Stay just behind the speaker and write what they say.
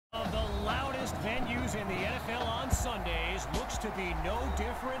most venues in the NFL on Sundays looks to be no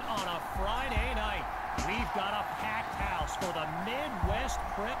different on a Friday night. We've got a packed house for the Midwest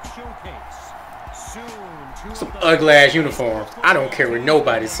Prep Showcase. Soon, some ugly ass uniforms. I don't care what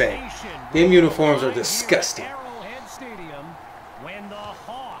nobody say. Them uniforms are disgusting. Arrowhead Stadium when the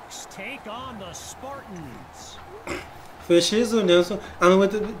Hawks take on the Spartans. For shizzle, Nelson. I'm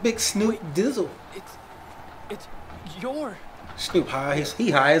with the big Snoop Dizzle. It's your Snoop high.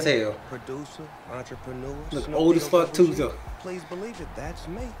 He high as hell. Producer, entrepreneur. Look old as fuck too, though. Please believe it. That's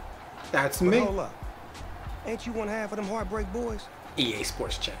me. That's But me. hold up. Ain't you one half of them Heartbreak Boys? EA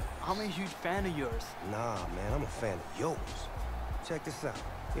Sports Channel. I'm a huge fan of yours. Nah, man, I'm a fan of yours. Check this out.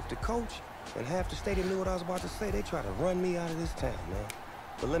 If the coach and half the stadium knew what I was about to say, they try to run me out of this town, man.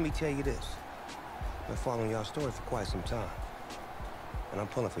 But let me tell you this. I've been following y'all's story for quite some time. And I'm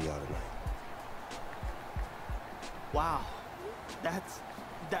pulling for y'all tonight. Wow.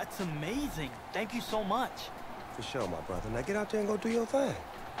 That's amazing. Thank you so much. For sure, my brother. Now get out there and go do your thing.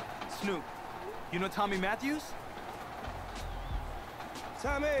 Snoop, you know Tommy Matthews?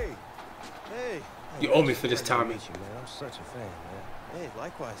 Tommy! Hey. You owe me for this, Tommy. Man. I'm such a fan, man. Hey,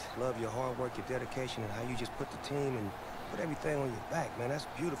 likewise. Love your hard work, your dedication, and how you just put the team and put everything on your back, man. That's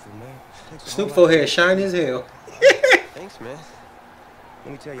beautiful, man. Snoop forehead shiny as hell. Thanks, man.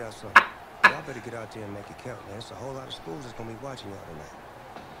 Let me tell y'all something. Y'all better get out there and make it count, man. It's a whole lot of schools that's gonna be watching y'all tonight.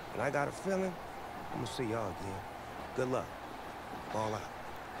 And I got a feeling I'm gonna see y'all again. Good luck. Ball out.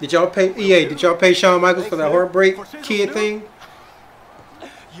 Did y'all pay EA? Did y'all pay Shawn Michaels for that Heartbreak Kid thing?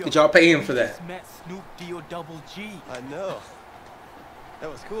 Did y'all pay him for that? Just met Snoop D-O-double G. I know.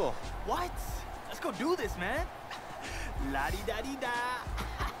 That was cool. What? Let's go do this, man. La-di-da-di-da.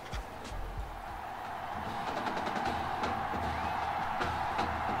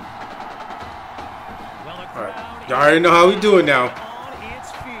 Alright, y'all already know how we do it now.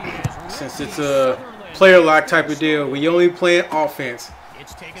 Since it's a player lock type of deal, we only playing offense.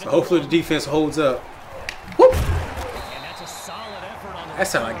 So hopefully the defense holds up. Whoop! That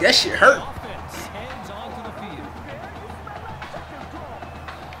sound like that shit hurt.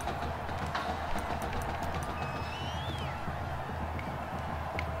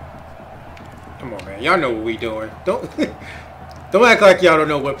 Come on, man. Y'all know what we doing. Don't don't act like y'all don't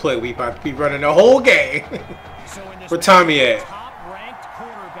know what play we about to be running the whole game. Where Tommy at? Top-ranked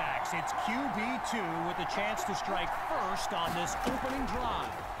quarterbacks. It's QB2 with a chance to strike first on this opening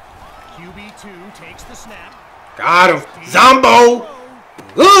drive. QB2 takes the snap. Got him. Zombo.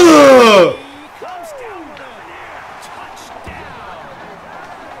 Ugh. Comes down with a touchdown.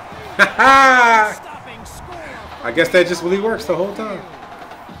 Stopping score. I guess that just really works the whole time.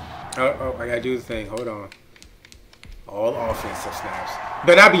 Oh, I gotta do the thing. Hold on. All offensive snaps.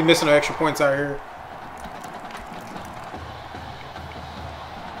 But I'll be missing the extra points out here.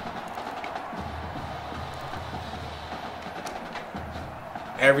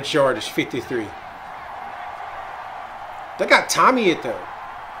 Average yardage 53. They got Tommy at though.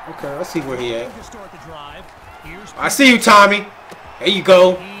 Okay, let's see where he at. I see you, Tommy. There you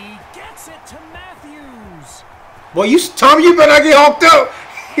go. He gets it to Matthews. Boy, Tommy, you better not get hawked up.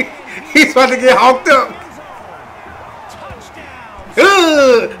 He's about to get hawked up.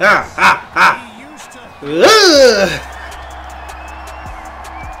 Ugh. Ugh.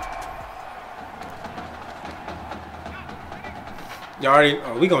 Y'all already.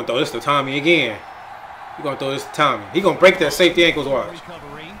 Oh, we gonna throw this to Tommy again. We gonna throw this to Tommy. He gonna break that safety ankles. Watch.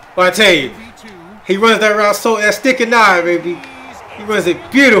 But I tell you, he runs that route so that stick and eye, baby. He runs it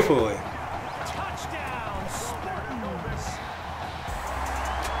beautifully.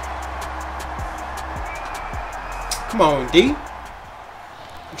 Come on, D.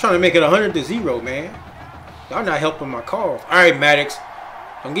 I'm trying to make it 100-0, man. Y'all not helping my cause. All right, Maddox.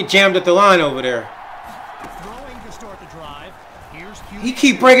 Don't get jammed at the line over there. He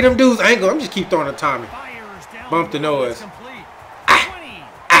keep breaking them dudes' ankle. I'm just keep throwing to Tommy. Bump the nose.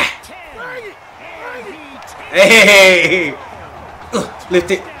 Hey.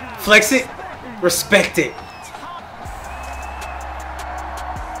 Lift it. Flex it. Respect it.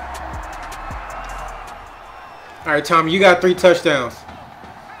 All right, Tommy, you got 3 touchdowns.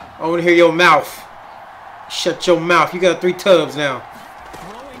 I want to hear your mouth. Shut your mouth. You got 3 tubs now.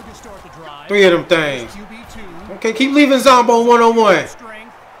 3 of them things. Okay, keep leaving Zombo one-on-one.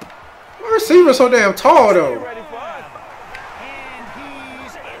 My receiver's so damn tall, though.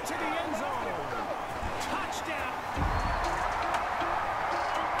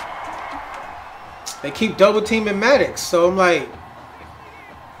 They keep double teaming Maddox, so I'm like,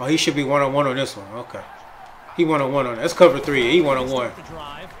 oh, he should be one-on-one on this one. Okay. He one-on-one on it. That's cover 3. He one-on-one.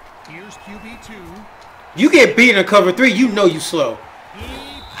 You get beat in cover 3, you know you slow.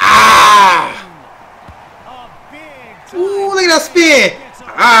 Ah! that spin.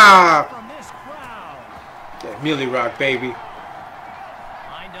 Ah. That Millie Rock, baby. Lined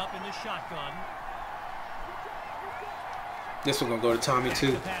up in the shotgun. This one gonna go to Tommy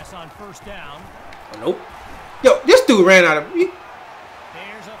too. Pass on first down. Oh, nope. Yo, this dude ran out of. There's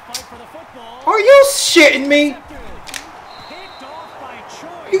a fight for the football. Are you shitting me? Picked off by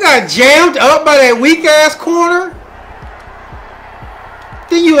choice. You got jammed up by that weak ass corner.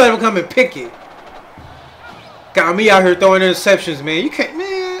 Then you let him come and pick it. Got me out here throwing interceptions, man. You can't,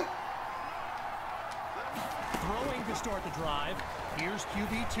 man. Throwing to start the drive. Here's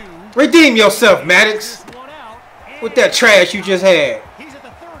QB2. Redeem yourself, Maddox. With that trash you just had. He's at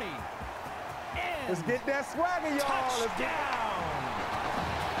the 30. Let's get that swagger, y'all. Let's get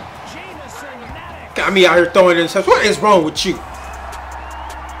Jamison. Got me out here throwing interceptions. What is wrong with you?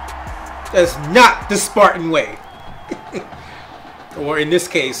 That's not the Spartan way. Or in this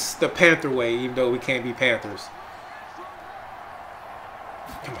case, the Panther way, even though we can't be Panthers.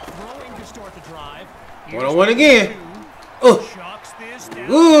 Come on. Throwing to start the drive. One-on-one again. Ugh. Chucks this down.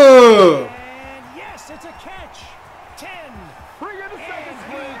 Ugh. And yes, it's a catch. 10. Bring it to second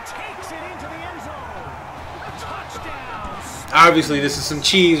And he takes it into the end zone. Touchdown. Obviously, this is some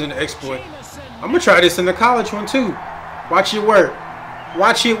cheese and exploit. I'm going to try this in the college one, too. Watch it work.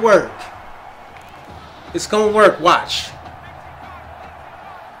 Watch it work. It's going to work. Watch.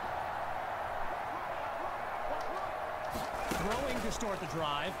 Throwing to start the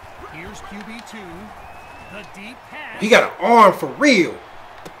drive. Here's QB2. The deep pass. He got an arm for real.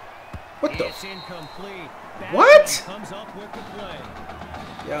 What the? It's incomplete. What? Comes up with the play.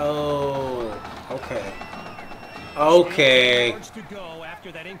 Yo. Okay. Okay. Yards to go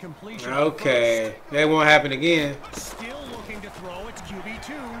after that incompletion. Okay. That won't happen again. Still looking to throw. It's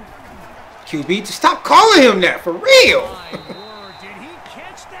QB2. QB, stop calling him that for real. My word, did he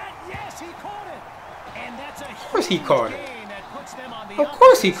catch that? Yes, he caught it. And that's a Of course he caught it. gain that puts them on the Of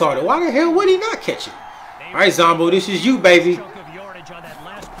course he opposite caught it. Why the hell would he not catch it? They All right, Zombo, this is you, baby. chunk of yardage on that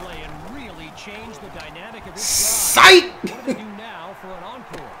last play and really changed the dynamic of this Sight. drive. What do they do now for an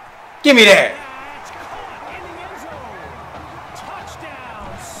encore? Give me that. That's caught in the end zone.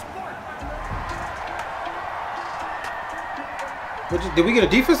 Touchdown, Spartan. Did we get a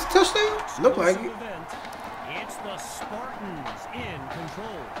defensive touchdown? Look like it. Event. It's the Spartans in control.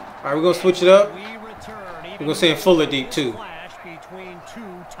 All right, we're going to switch it up. We return. We're going to send Fuller deep, too. Clash between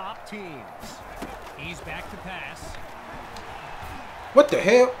two top teams. He's back to pass. What the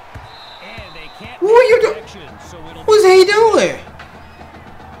hell? And they can't What are you doing? connection, so it'll What's he doing?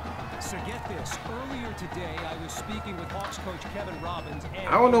 So get this. Earlier today, I was speaking with Hawks coach Kevin Robbins. And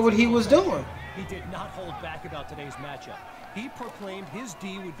I don't know what he was doing. He did not hold back about today's matchup. He proclaimed his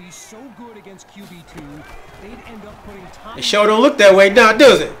D would be so good against QB2, they'd end up putting time. It sure don't look that way now,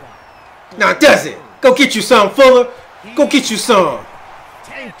 does it? Now, does it? Go get you some, Fuller. Go get you some.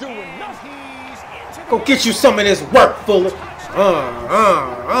 Ain't doing nothing. Go get you some of this work, Fuller.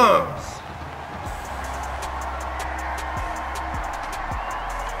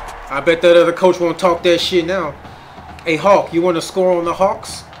 I bet that other coach won't talk that shit now. Hey, Hawk, you want to score on the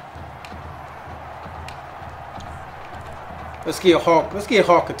Hawks? Let's get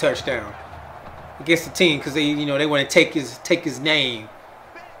Hawk a touchdown against the team because they want to take his name.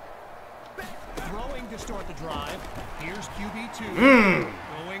 Throwing to start the drive. Here's QB2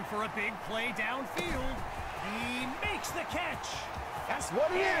 going for a big play downfield. He makes the catch. That's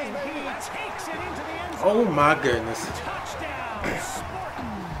what he is, And baby. he takes it into the end zone. Oh my goodness! Touchdown,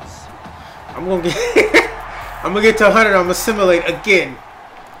 Spartans. I'm gonna get to 100. I'm gonna simulate again.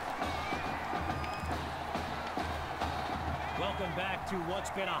 Welcome back to what's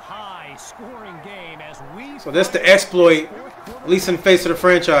been a high-scoring game as we. So that's the exploit, at least in the face of the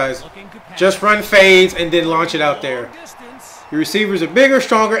franchise. Just run fades and then launch it out there. Your receivers are bigger,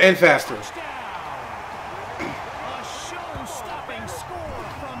 stronger, and faster. A show-stopping score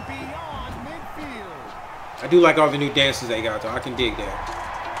from beyond midfield. I do like all the new dances they got, though. I can dig that.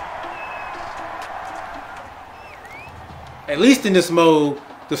 At least in this mode,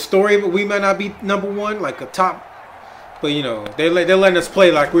 the story of it, we might not be #1, like a top, but they're letting us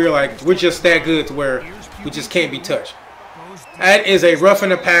play like we're just that good to where we just can't be touched. That is a roughing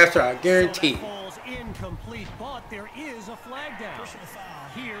the passer, I guarantee. Ball's incomplete, but there is a flag down.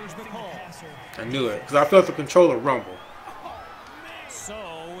 Here's the call. I knew it because I felt the controller rumble. So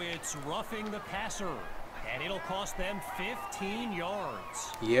it's roughing the passer, and it'll cost them 15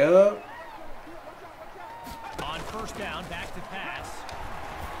 yards. Yep. On first down, back to pass.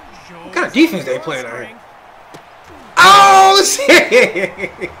 What kind of defense they playing out here? Oh shit! A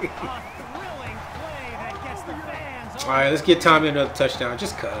thrilling play that gets the fans. All right, let's get Tommy another touchdown,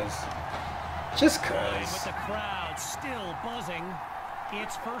 just cause. Just With cause. the crowd It's still buzzing.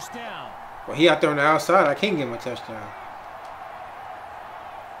 It's first down. Well, he out there on the outside. I can't give him a touchdown.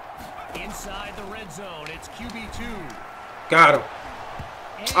 Inside the red zone, it's QB2. Got him.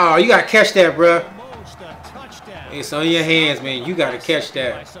 Oh, you got to catch that, bruh. Almost a touchdown. It's on your hands, man. You got to catch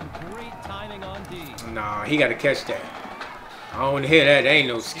that. Some great timing on D. Nah, he got to catch that. I don't want to hear that. There ain't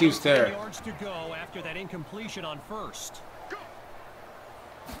no excuse there. 10 yards to go after that incompletion on first.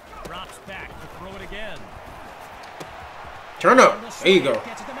 Drops back to throw it again. Turn up. There you go.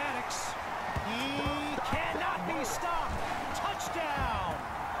 Gets it to Maddox. He cannot be stopped. Touchdown.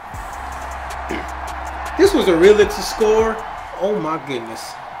 This was a realistic score. Oh my goodness.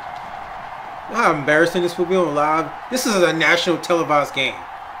 How embarrassing this will be on live. This is a national televised game.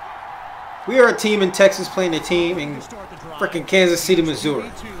 We are a team in Texas playing a team in freaking Kansas City,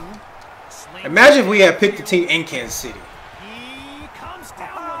 Missouri. Imagine if we had picked the team in Kansas City. He comes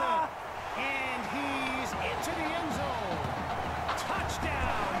down with it. And he's into the end zone.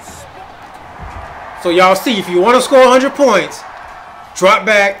 Touchdown. So y'all see, if you want to score 100 points, drop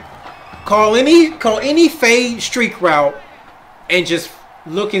back, call any fade streak route, and just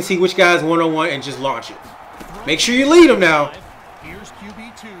look and see which guy's one-on-one and just launch it. Make sure you lead him now. Here's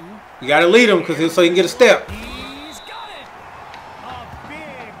QB2. You got to lead him so he can get a step. He's got it. A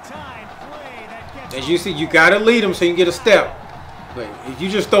big-time play that gets. As you see, you got to lead him so you can get a step. But if you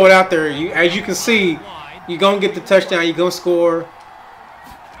just throw it out there, as you can see, you're going to get the touchdown. You're going to score.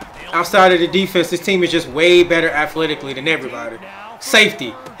 Outside of the defense, this team is just way better athletically than everybody.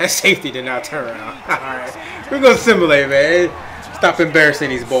 Safety. That safety did not turn around. All right. We're going to simulate, man. Stop embarrassing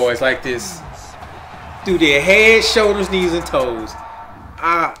these boys like this. Through their head, shoulders, knees, and toes.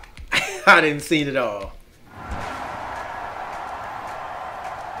 I didn't see it at all. And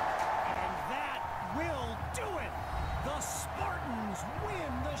that will do it. The Spartans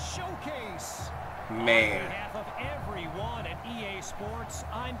win the showcase. Man. On behalf of everyone at EA Sports,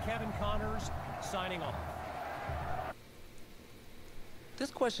 I'm Kevin Connors, signing off.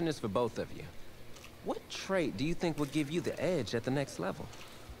 This question is for both of you. What trait do you think will give you the edge at the next level?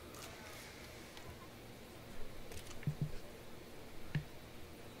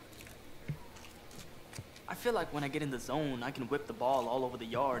 I feel like when I get in the zone, I can whip the ball all over the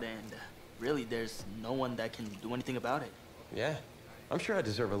yard, and really there's no one that can do anything about it. Yeah. I'm sure I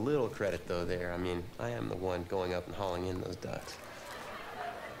deserve a little credit, though, there. I mean, I am the one going up and hauling in those ducks.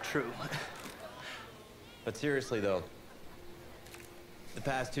 True. But seriously, though, the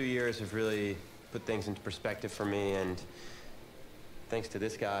past 2 years have really put things into perspective for me, and thanks to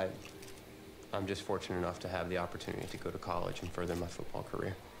this guy, I'm just fortunate enough to have the opportunity to go to college and further my football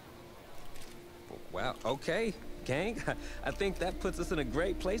career. Well, okay, gang. I think that puts us in a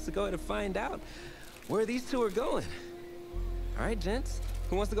great place to go ahead and find out where these two are going. All right, gents,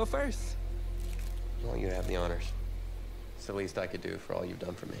 who wants to go first? Well, you have the honors. It's the least I could do for all you've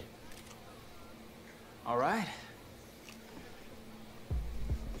done for me. All right.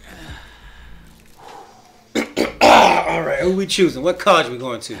 All right, who we choosing? What college we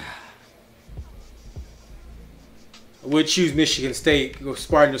going to? I would choose Michigan State, go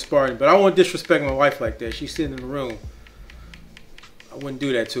Spartan to Spartan, but I won't disrespect my wife like that. She's sitting in the room. I wouldn't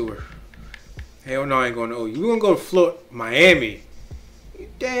do that to her. Hell no, I ain't going to OU. We're going to go to Florida, Miami. You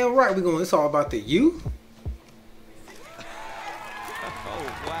damn right we're going. It's all about the U.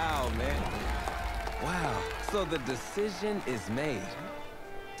 Oh, wow, man. Wow. So the decision is made.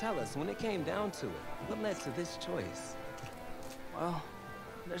 Tell us, when it came down to it, what led to this choice? Well,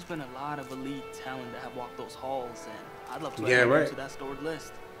 there's been a lot of elite talent that have walked those halls, and I'd love to Yeah, add right. to that storied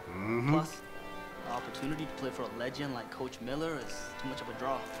list. Mm-hmm. Plus, the opportunity to play for a legend like Coach Miller is too much of a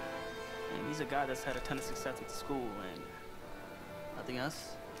draw. And he's a guy that's had a ton of success at the school, and nothing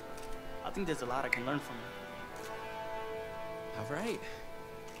else. I think there's a lot I can learn from him. All right.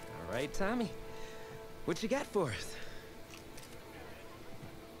 All right, Tommy. What you got for us?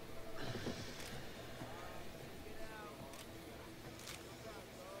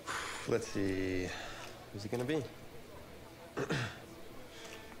 Let's see. Who's it gonna be?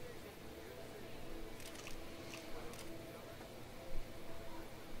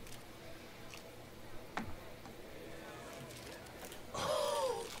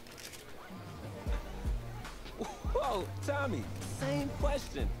 Whoa, Tommy, same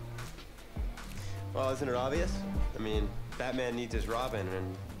question. Well, isn't it obvious? I mean, Batman needs his Robin,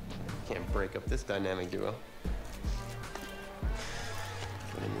 and can't break up this dynamic duo.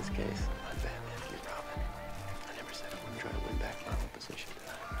 But in this case, I'm Batman, you're Robin. I never said I wouldn't try to win back my own position, did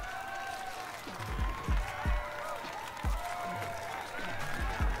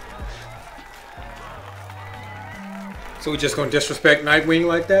So we just going to disrespect Nightwing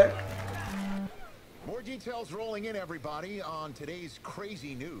like that? More GTA details rolling in, everybody. On today's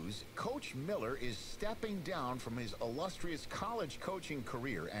crazy news, Coach Miller is stepping down from his illustrious college coaching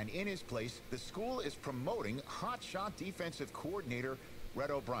career, and in his place, the school is promoting hotshot defensive coordinator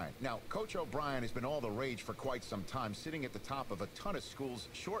Red O'Brien. Now, Coach O'Brien has been all the rage for quite some time, sitting at the top of a ton of schools'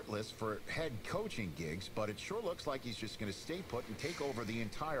 shortlists for head coaching gigs, but it sure looks like he's just going to stay put and take over the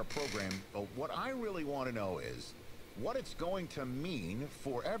entire program. But what I really want to know is what it's going to mean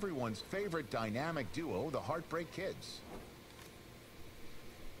for everyone's favorite dynamic duo, the Heartbreak Kids.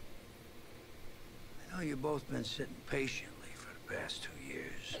 I know you've both been sitting patiently for the past 2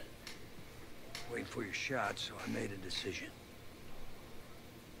 years, waiting for your shot, so I made a decision.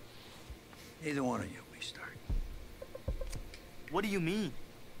 Neither one of you will be starting. What do you mean?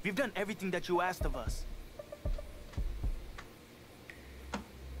 We've done everything that you asked of us.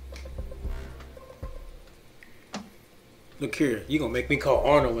 Look here, you gonna make me call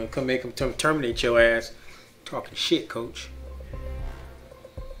Arnold and come make him terminate your ass. Talking shit, coach.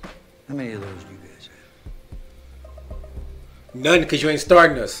 How many of those do you guys have? None, because you ain't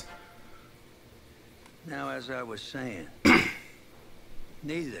starting us. Now, as I was saying,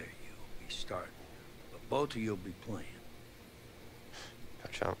 neither of you will be starting, but both of you will be playing.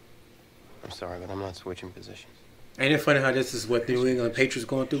 Coach, I'm sorry, but I'm not switching positions. Ain't it funny how this is what the New England Patriots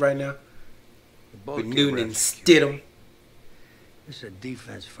going through right now? With Both Newton and Stidham. It's a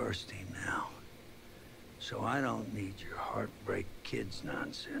defense-first team now, so I don't need your Heartbreak Kids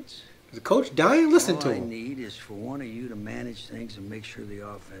nonsense. Is the coach dying? Listen to All I him. need is for one of you to manage things and make sure the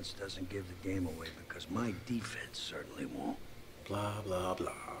offense doesn't give the game away, because my defense certainly won't. Blah, blah,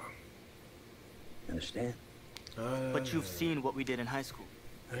 blah. Understand? But you've seen what we did in high school.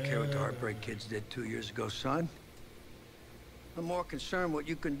 I don't care what the Heartbreak Kids did 2 years ago, son. I'm more concerned what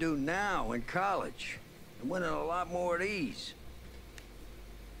you can do now in college and winning a lot more at ease.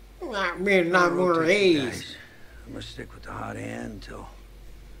 Not more A's. I'm gonna stick with the hot hand until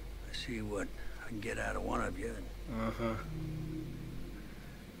I see what I can get out of one of you.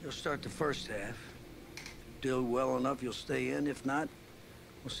 You'll start the first half. If you do well enough, you'll stay in. If not,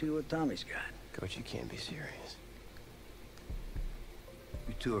 we'll see what Tommy's got. Coach, you can't be serious.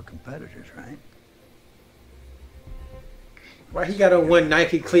 You two are competitors, right? Why he got on one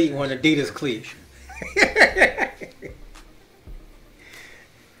Nike cleat and one Adidas cleat?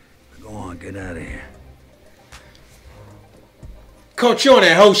 Go on, get out of here. Coach, you on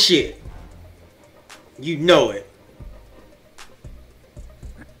that whole shit. You know it.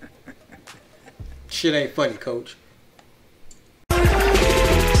 Shit ain't funny, coach.